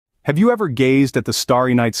Have you ever gazed at the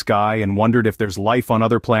starry night sky and wondered if there's life on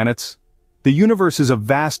other planets? The universe is a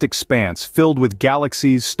vast expanse filled with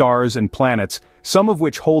galaxies, stars, and planets, some of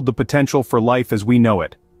which hold the potential for life as we know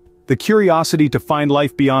it. The curiosity to find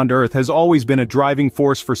life beyond Earth has always been a driving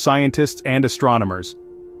force for scientists and astronomers.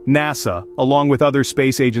 NASA, along with other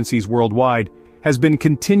space agencies worldwide, has been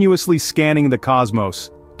continuously scanning the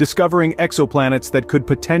cosmos, discovering exoplanets that could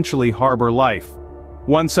potentially harbor life.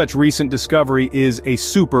 One such recent discovery is a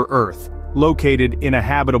super-Earth, located in a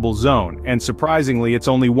habitable zone, and surprisingly it's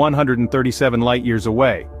only 137 light-years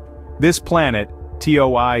away. This planet,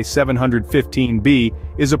 TOI 715b,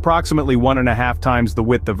 is approximately 1.5 times the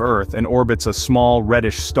width of Earth and orbits a small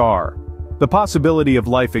reddish star. The possibility of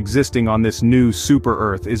life existing on this new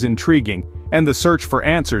super-Earth is intriguing, and the search for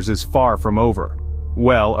answers is far from over.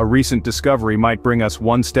 Well, a recent discovery might bring us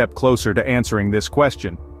one step closer to answering this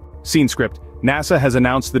question. Scene script: NASA has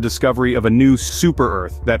announced the discovery of a new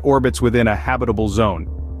super-Earth that orbits within a habitable zone.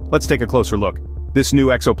 Let's take a closer look. This new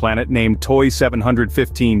exoplanet, named TOI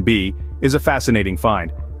 715b, is a fascinating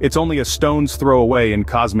find. It's only a stone's throw away in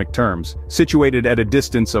cosmic terms, situated at a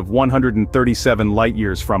distance of 137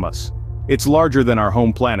 light-years from us. It's larger than our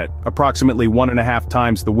home planet, approximately 1.5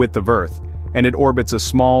 times the width of Earth, and it orbits a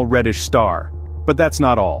small reddish star. But that's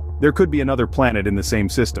not all. There could be another planet in the same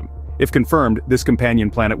system. If confirmed, this companion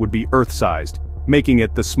planet would be Earth-sized, making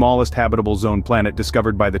it the smallest habitable zone planet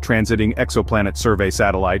discovered by the Transiting Exoplanet Survey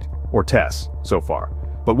Satellite, or TESS, so far.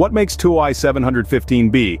 But what makes TOI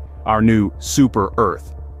 715b, our new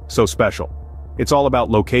super-Earth, so special? It's all about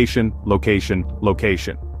location, location,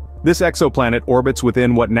 location. This exoplanet orbits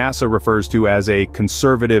within what NASA refers to as a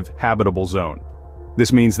conservative habitable zone.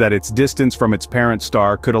 This means that its distance from its parent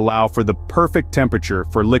star could allow for the perfect temperature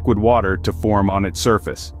for liquid water to form on its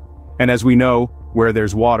surface. And as we know, where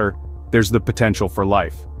there's water, there's the potential for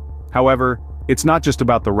life. However, it's not just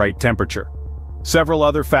about the right temperature. Several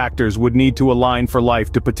other factors would need to align for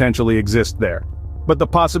life to potentially exist there. But the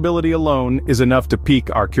possibility alone is enough to pique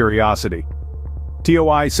our curiosity.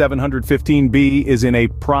 TOI 715b is in a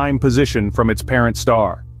prime position from its parent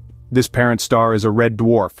star. This parent star is a red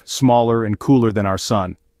dwarf, smaller and cooler than our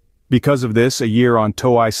Sun. Because of this, a year on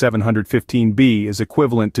TOI 715b is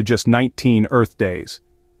equivalent to just 19 Earth days.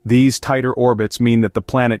 These tighter orbits mean that the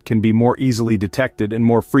planet can be more easily detected and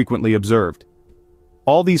more frequently observed.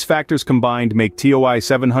 All these factors combined make TOI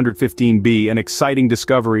 715b an exciting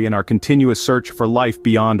discovery in our continuous search for life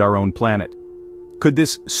beyond our own planet. Could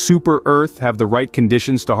this super-Earth have the right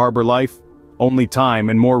conditions to harbor life? Only time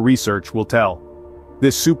and more research will tell.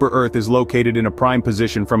 This super-Earth is located in a prime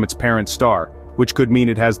position from its parent star, which could mean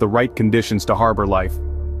it has the right conditions to harbor life.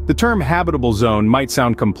 The term habitable zone might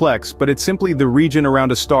sound complex, but it's simply the region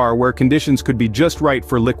around a star where conditions could be just right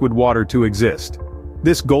for liquid water to exist.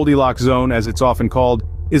 This Goldilocks zone, as it's often called,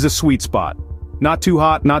 is a sweet spot. Not too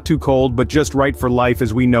hot, not too cold, but just right for life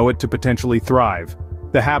as we know it to potentially thrive.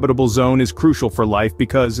 The habitable zone is crucial for life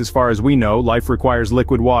because, as far as we know, life requires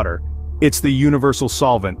liquid water. It's the universal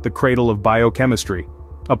solvent, the cradle of biochemistry.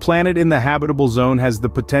 A planet in the habitable zone has the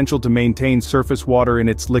potential to maintain surface water in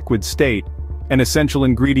its liquid state, an essential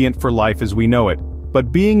ingredient for life as we know it.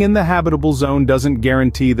 But being in the habitable zone doesn't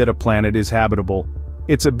guarantee that a planet is habitable.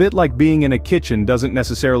 It's a bit like being in a kitchen doesn't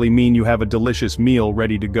necessarily mean you have a delicious meal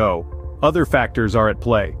ready to go. Other factors are at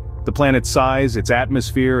play. The planet's size, its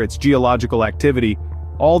atmosphere, its geological activity,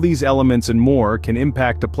 all these elements and more can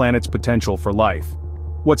impact a planet's potential for life.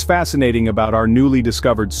 What's fascinating about our newly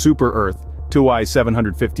discovered super-Earth, TOI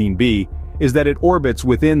 715b, is that it orbits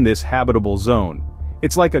within this habitable zone.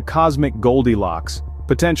 It's like a cosmic Goldilocks,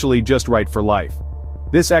 potentially just right for life.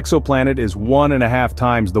 This exoplanet is 1.5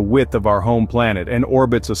 times the width of our home planet and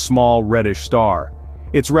orbits a small reddish star.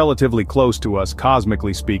 It's relatively close to us,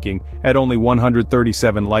 cosmically speaking, at only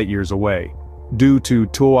 137 light-years away. Due to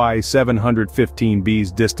TOI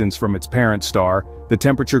 715b's distance from its parent star, the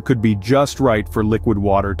temperature could be just right for liquid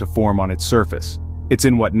water to form on its surface. It's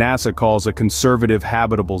in what NASA calls a conservative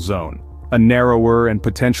habitable zone, a narrower and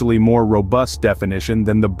potentially more robust definition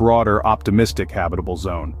than the broader optimistic habitable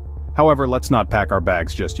zone. However, let's not pack our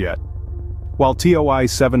bags just yet. While TOI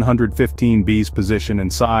 715b's position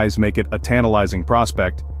and size make it a tantalizing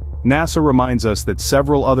prospect, NASA reminds us that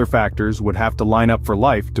several other factors would have to line up for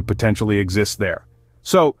life to potentially exist there.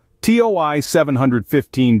 So, TOI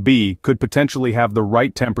 715b could potentially have the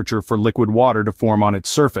right temperature for liquid water to form on its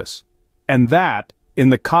surface. And that,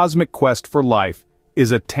 in the cosmic quest for life,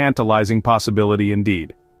 is a tantalizing possibility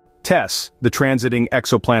indeed. TESS, the Transiting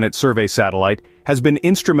Exoplanet Survey Satellite, has been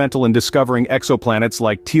instrumental in discovering exoplanets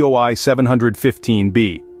like TOI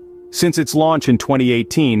 715b. Since its launch in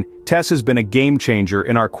 2018, TESS has been a game-changer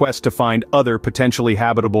in our quest to find other potentially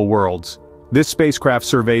habitable worlds. This spacecraft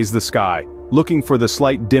surveys the sky, looking for the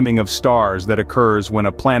slight dimming of stars that occurs when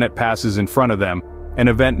a planet passes in front of them, an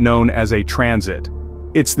event known as a transit.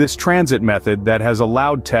 It's this transit method that has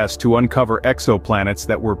allowed TESS to uncover exoplanets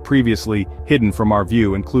that were previously hidden from our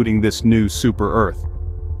view, including this new super-Earth.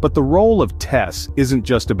 But the role of TESS isn't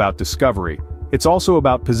just about discovery, it's also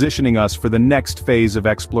about positioning us for the next phase of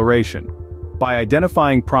exploration. By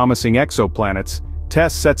identifying promising exoplanets,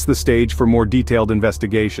 TESS sets the stage for more detailed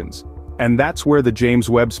investigations. And that's where the James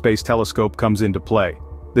Webb Space Telescope comes into play.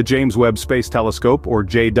 The James Webb Space Telescope, or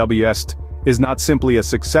JWST, is not simply a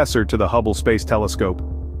successor to the Hubble Space Telescope.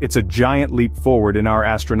 It's a giant leap forward in our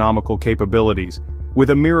astronomical capabilities.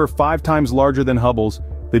 With a mirror 5 times larger than Hubble's,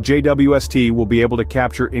 the JWST will be able to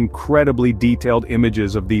capture incredibly detailed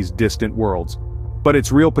images of these distant worlds. But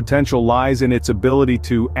its real potential lies in its ability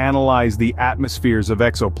to analyze the atmospheres of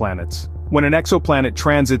exoplanets. When an exoplanet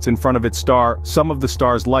transits in front of its star, some of the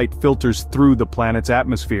star's light filters through the planet's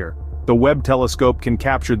atmosphere. The Webb telescope can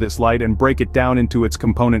capture this light and break it down into its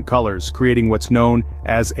component colors, creating what's known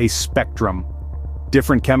as a spectrum.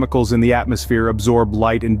 Different chemicals in the atmosphere absorb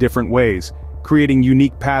light in different ways, creating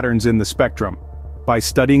unique patterns in the spectrum. By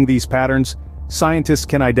studying these patterns, scientists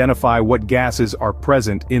can identify what gases are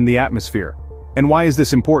present in the atmosphere. And why is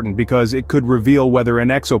this important? Because it could reveal whether an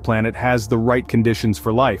exoplanet has the right conditions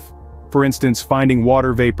for life. For instance, finding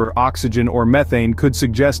water vapor, oxygen, or methane could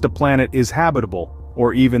suggest a planet is habitable,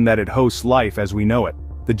 or even that it hosts life as we know it.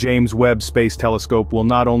 The James Webb Space Telescope will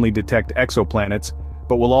not only detect exoplanets,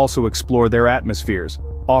 but will also explore their atmospheres,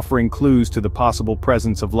 offering clues to the possible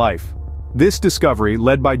presence of life. This discovery,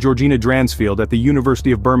 led by Georgina Dransfield at the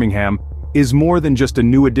University of Birmingham, is more than just a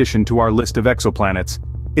new addition to our list of exoplanets.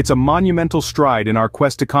 It's a monumental stride in our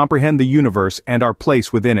quest to comprehend the universe and our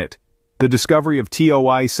place within it. The discovery of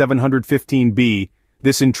TOI 715b,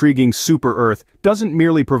 this intriguing super-Earth, doesn't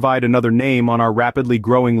merely provide another name on our rapidly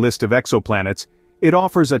growing list of exoplanets, it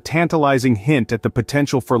offers a tantalizing hint at the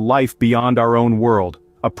potential for life beyond our own world,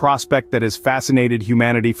 a prospect that has fascinated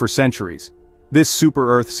humanity for centuries. This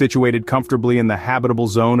super-Earth, situated comfortably in the habitable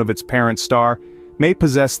zone of its parent star, may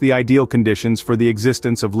possess the ideal conditions for the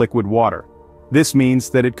existence of liquid water. This means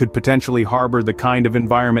that it could potentially harbor the kind of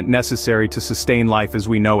environment necessary to sustain life as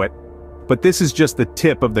we know it. But this is just the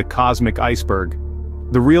tip of the cosmic iceberg.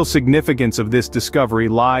 The real significance of this discovery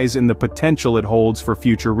lies in the potential it holds for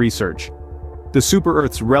future research. The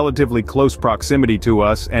super-Earth's relatively close proximity to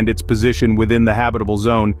us and its position within the habitable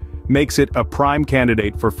zone makes it a prime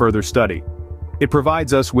candidate for further study. It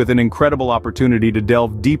provides us with an incredible opportunity to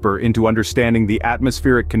delve deeper into understanding the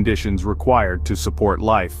atmospheric conditions required to support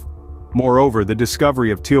life. Moreover, the discovery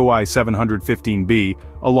of TOI 715b,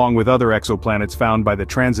 along with other exoplanets found by the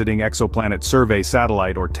Transiting Exoplanet Survey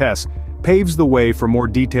Satellite or TESS, paves the way for more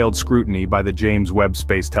detailed scrutiny by the James Webb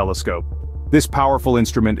Space Telescope. This powerful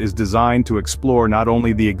instrument is designed to explore not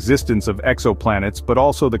only the existence of exoplanets but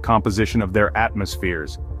also the composition of their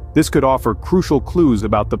atmospheres. This could offer crucial clues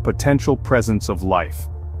about the potential presence of life.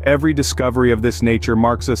 Every discovery of this nature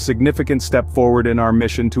marks a significant step forward in our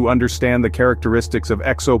mission to understand the characteristics of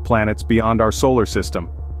exoplanets beyond our solar system.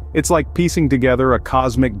 It's like piecing together a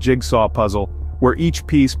cosmic jigsaw puzzle, where each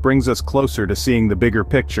piece brings us closer to seeing the bigger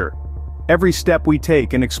picture. Every step we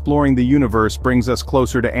take in exploring the universe brings us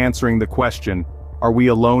closer to answering the question, are we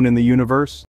alone in the universe?